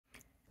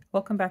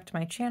Welcome back to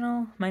my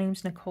channel. My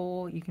name's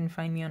Nicole. You can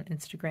find me on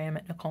Instagram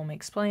at Nicole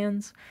Makes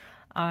Plans.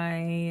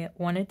 I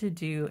wanted to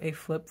do a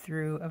flip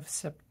through of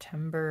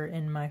September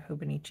in my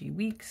Hobonichi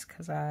weeks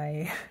because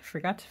I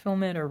forgot to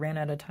film it or ran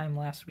out of time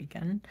last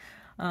weekend.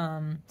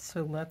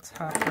 So let's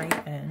hop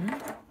right in.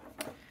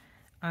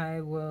 I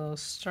will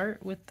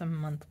start with the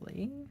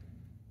monthly.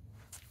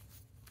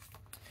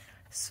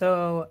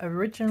 So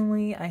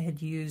originally I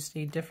had used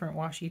a different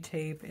washi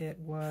tape. It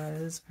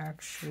was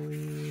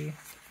actually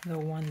the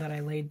one that I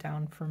laid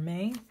down for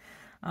May.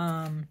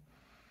 But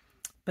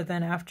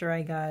then after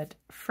I got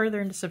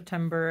further into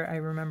September, I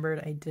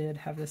remembered I did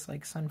have this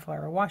like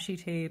sunflower washi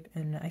tape,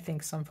 and I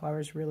think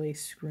sunflowers really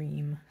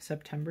scream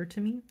September to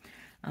me.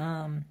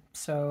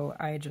 So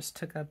I just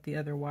took up the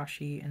other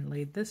washi and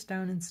laid this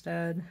down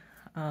instead.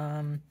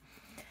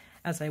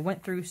 As I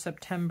went through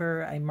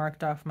September, I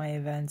marked off my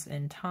events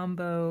in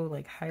Tombow,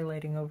 like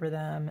highlighting over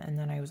them, and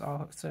then I was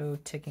also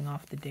ticking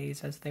off the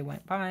days as they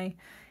went by,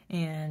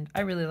 and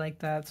I really like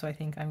that, so I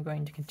think I'm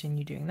going to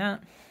continue doing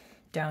that.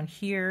 Down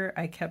here,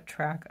 I kept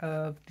track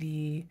of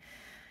the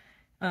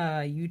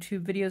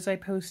YouTube videos I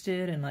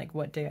posted and like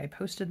what day I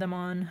posted them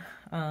on.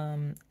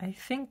 I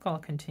think I'll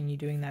continue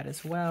doing that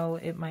as well.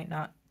 It might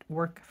not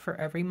work for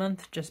every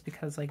month just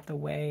because like the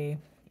way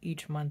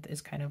each month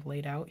is kind of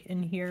laid out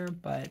in here,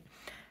 but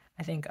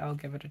I think I'll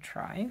give it a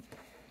try.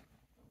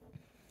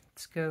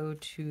 Let's go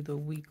to the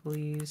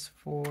weeklies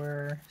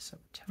for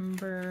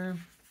September.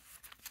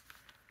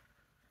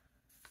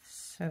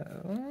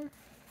 So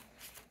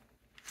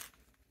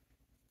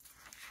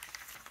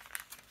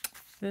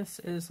this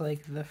is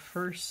like the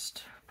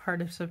first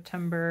part of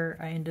September.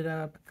 I ended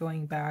up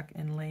going back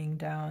and laying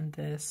down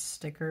this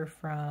sticker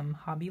from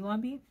Hobby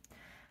Lobby.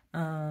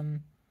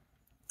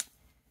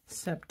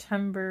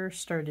 September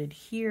started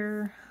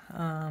here.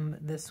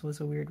 This was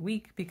a weird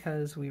week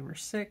because we were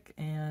sick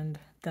and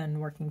then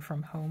working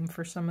from home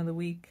for some of the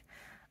week.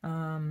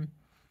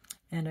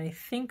 And I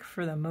think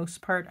for the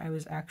most part I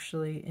was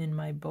actually in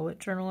my bullet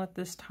journal at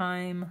this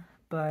time,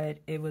 but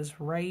it was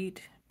right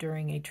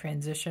during a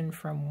transition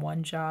from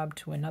one job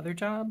to another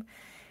job,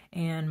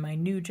 and my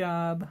new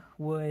job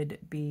would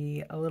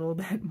be a little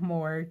bit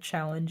more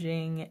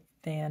challenging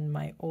than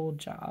my old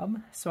job.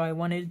 So I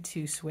wanted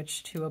to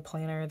switch to a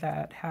planner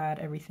that had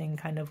everything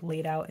kind of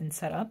laid out and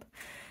set up,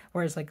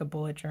 whereas like a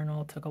bullet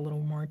journal took a little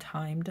more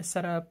time to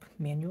set up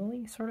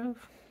manually, sort of.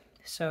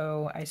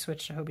 So I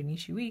switched to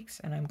Hobonichi weeks,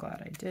 and I'm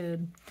glad I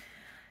did.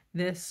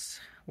 This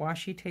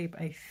washi tape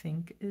I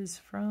think is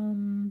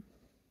from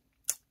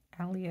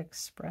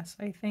AliExpress,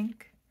 I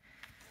think.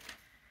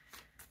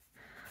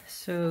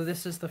 So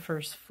this is the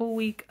first full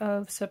week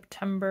of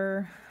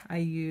September. I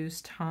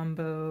used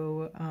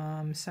Tombow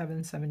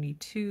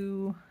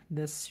 772.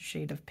 This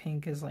shade of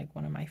pink is like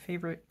one of my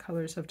favorite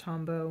colors of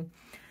Tombow.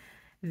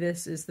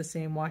 This is the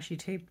same washi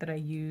tape that I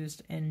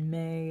used in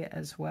May,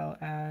 as well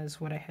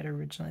as what I had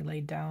originally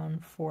laid down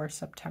for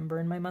September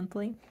in my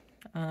monthly.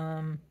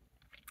 And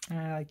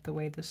I like the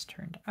way this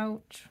turned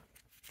out.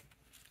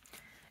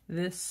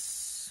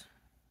 This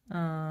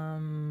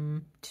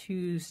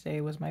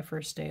Tuesday was my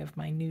first day of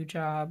my new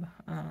job,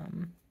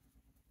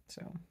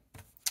 so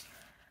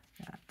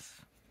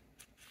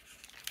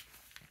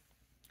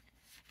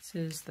this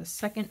is the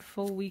second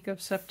full week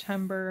of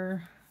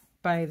September.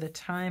 By the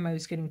time I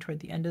was getting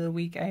toward the end of the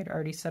week, I had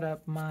already set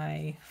up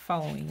my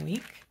following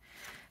week,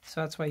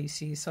 so that's why you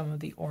see some of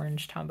the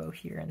orange Tombow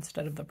here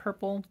instead of the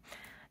purple.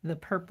 The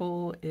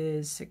purple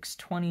is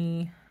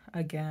 620,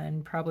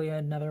 again, probably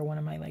another one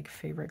of my like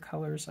favorite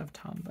colors of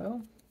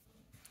Tombow.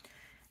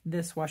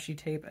 This washi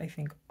tape, I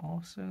think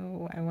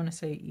also, I want to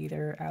say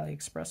either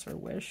AliExpress or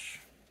Wish.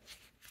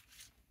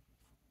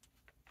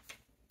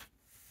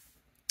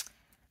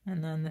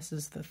 And then this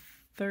is the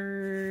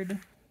third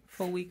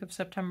full week of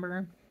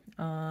September.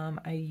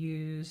 I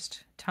used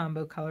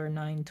Tombow color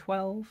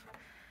 912.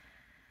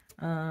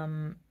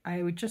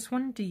 I just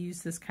wanted to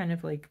use this kind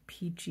of like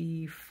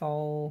peachy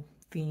fall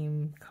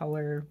theme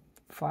color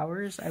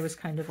flowers. I was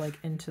kind of like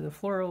into the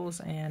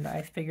florals, and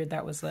I figured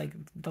that was like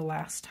the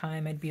last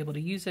time I'd be able to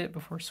use it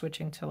before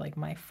switching to like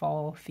my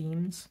fall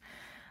themes.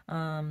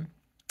 I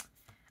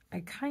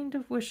kind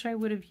of wish I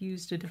would have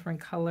used a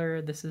different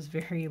color. This is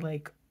very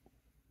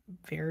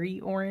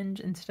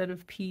orange instead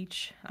of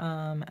peach,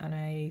 and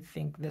I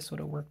think this would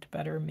have worked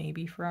better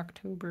maybe for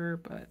October,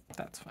 but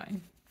that's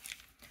fine.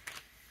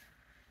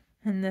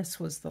 And this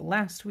was the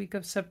last week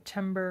of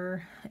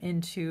September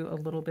into a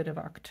little bit of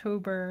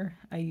October.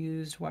 I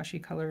used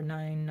washi color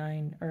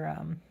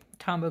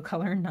Tombow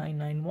color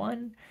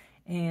 991,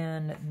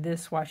 and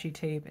this washi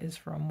tape is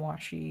from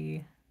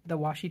the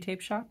Washi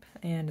Tape Shop,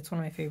 and it's one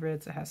of my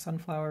favorites. It has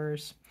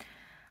sunflowers.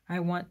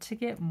 I want to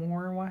get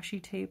more washi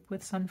tape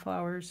with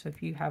sunflowers, so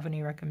if you have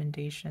any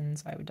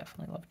recommendations, I would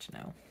definitely love to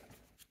know.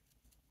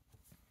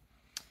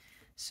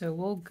 So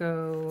we'll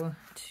go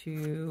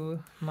to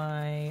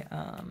my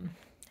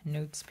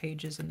notes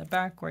pages in the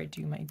back where I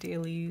do my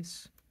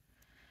dailies,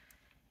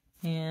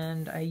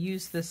 and I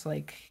use this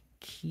like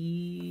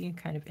key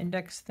kind of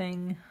index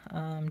thing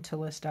to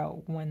list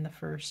out when the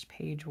first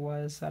page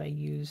was that I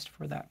used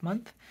for that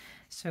month.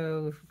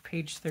 So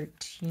page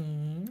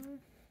 13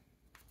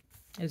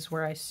 is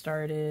where I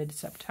started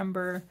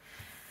September.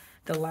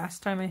 The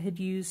last time I had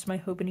used my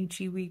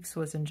Hobonichi weeks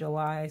was in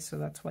July, so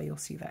that's why you'll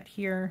see that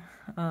here.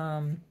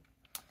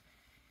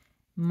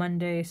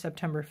 Monday,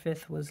 September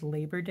 5th was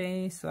Labor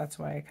Day, so that's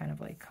why I kind of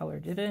like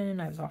colored it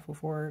in. I was off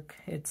of work.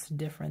 It's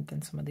different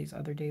than some of these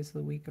other days of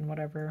the week and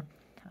whatever.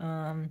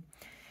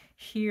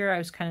 Here I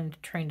was kind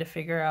of trying to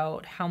figure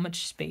out how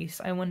much space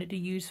I wanted to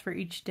use for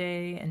each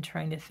day and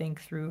trying to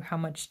think through how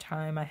much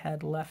time I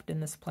had left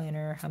in this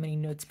planner, how many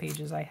notes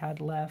pages I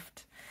had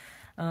left,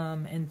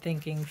 and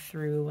thinking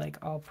through like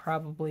I'll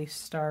probably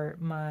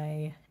start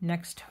my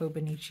next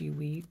Hobonichi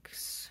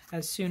weeks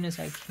as soon as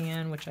I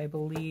can, which I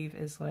believe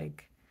is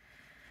like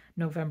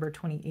November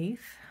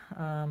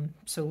 28th.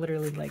 So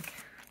literally like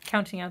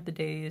counting out the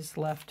days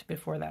left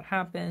before that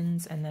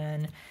happens and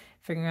then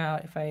figuring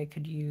out if I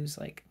could use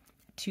like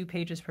 2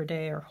 pages per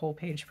day or whole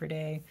page per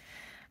day.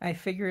 I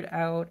figured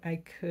out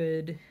I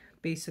could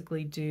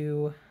basically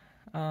do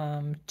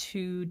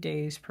 2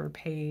 days per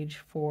page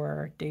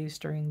for days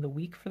during the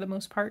week for the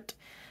most part.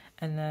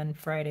 And then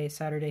Friday,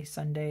 Saturday,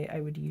 Sunday,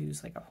 I would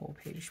use like a whole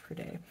page per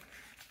day.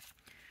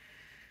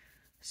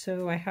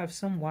 So I have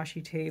some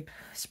washi tape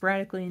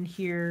sporadically in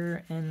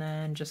here and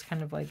then just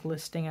kind of like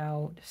listing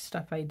out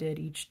stuff I did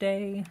each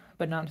day,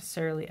 but not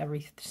necessarily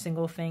every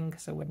single thing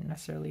because it wouldn't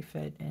necessarily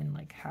fit in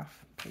like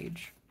half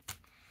page.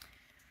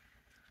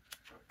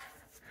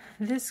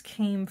 This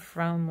came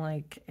from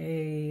like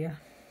I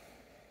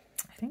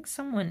think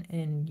someone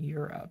in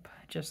Europe,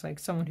 just like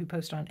someone who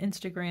posted on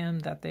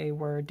Instagram that they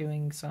were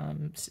doing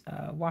some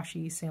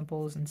washi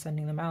samples and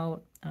sending them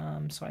out.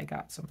 So I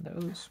got some of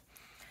those.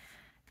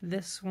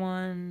 This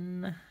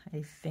one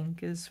I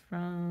think is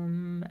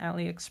from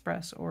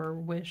AliExpress or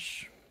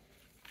Wish.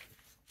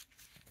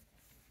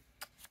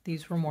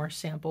 These were more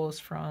samples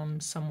from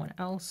someone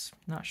else.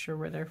 Not sure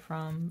where they're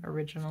from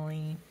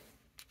originally.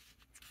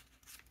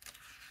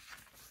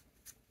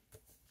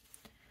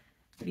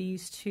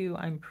 These two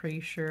I'm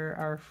pretty sure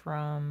are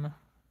from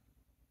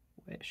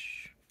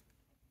Wish.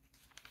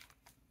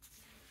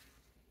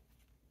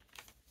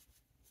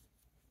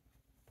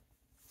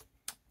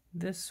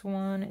 This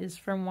one is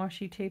from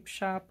Washi Tape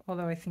Shop,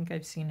 although I think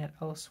I've seen it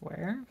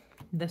elsewhere.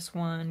 This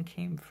one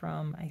came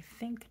from, I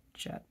think,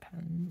 Jet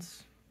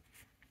Pens.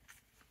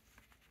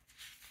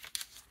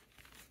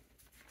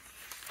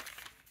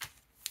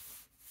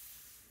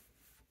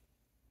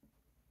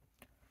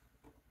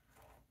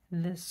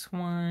 This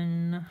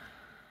one,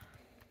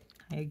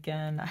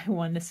 again, I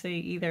want to say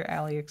either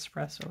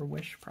AliExpress or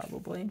Wish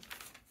probably.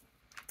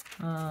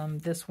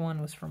 This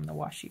one was from the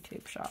Washi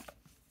Tape Shop.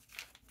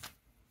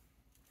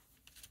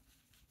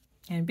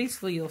 And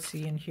basically you'll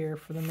see in here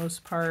for the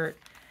most part,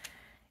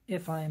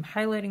 if I'm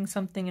highlighting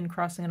something and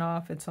crossing it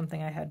off, it's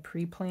something I had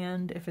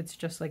pre-planned. If it's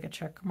just like a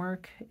check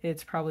mark,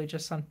 it's probably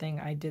just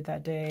something I did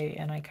that day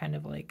and I kind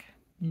of like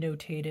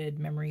notated,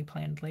 memory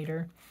planned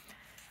later.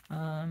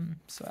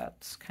 So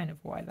that's kind of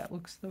why that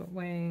looks that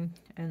way.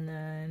 And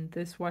then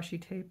this washi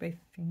tape I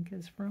think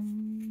is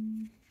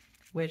from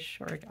Wish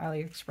or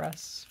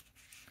AliExpress.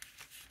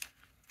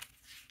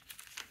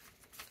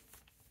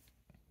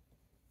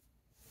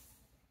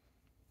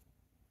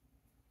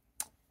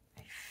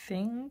 I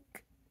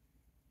think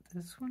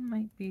this one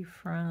might be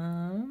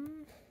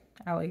from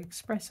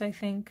AliExpress, I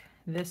think.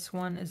 This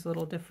one is a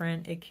little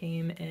different. It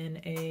came in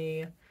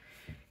a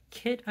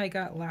kit I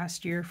got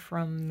last year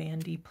from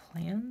Mandy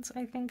Plans,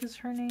 I think is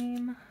her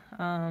name.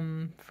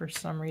 For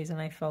some reason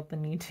I felt the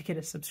need to get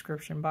a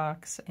subscription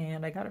box,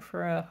 and I got it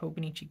for a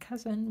Hobonichi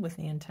cousin with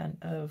the intent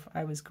of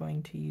I was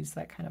going to use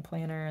that kind of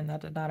planner, and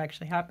that did not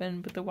actually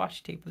happen, but the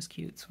washi tape was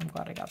cute, so I'm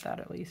glad I got that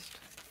at least.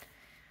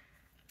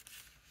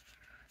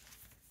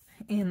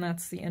 And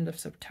that's the end of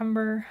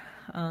September.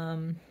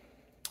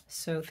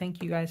 So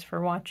thank you guys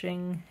for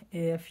watching.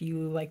 If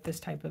you like this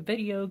type of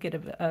video, give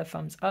it a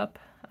thumbs up.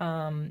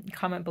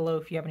 Comment below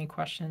if you have any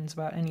questions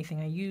about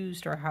anything I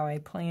used or how I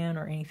plan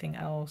or anything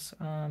else.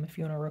 If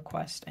you want to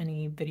request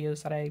any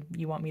videos that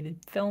you want me to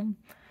film.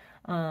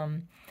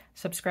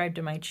 Subscribe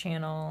to my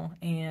channel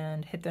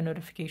and hit the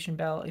notification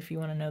bell if you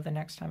want to know the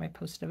next time I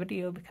post a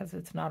video, because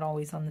it's not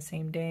always on the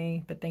same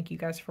day. But thank you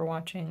guys for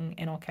watching,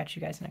 and I'll catch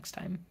you guys next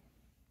time.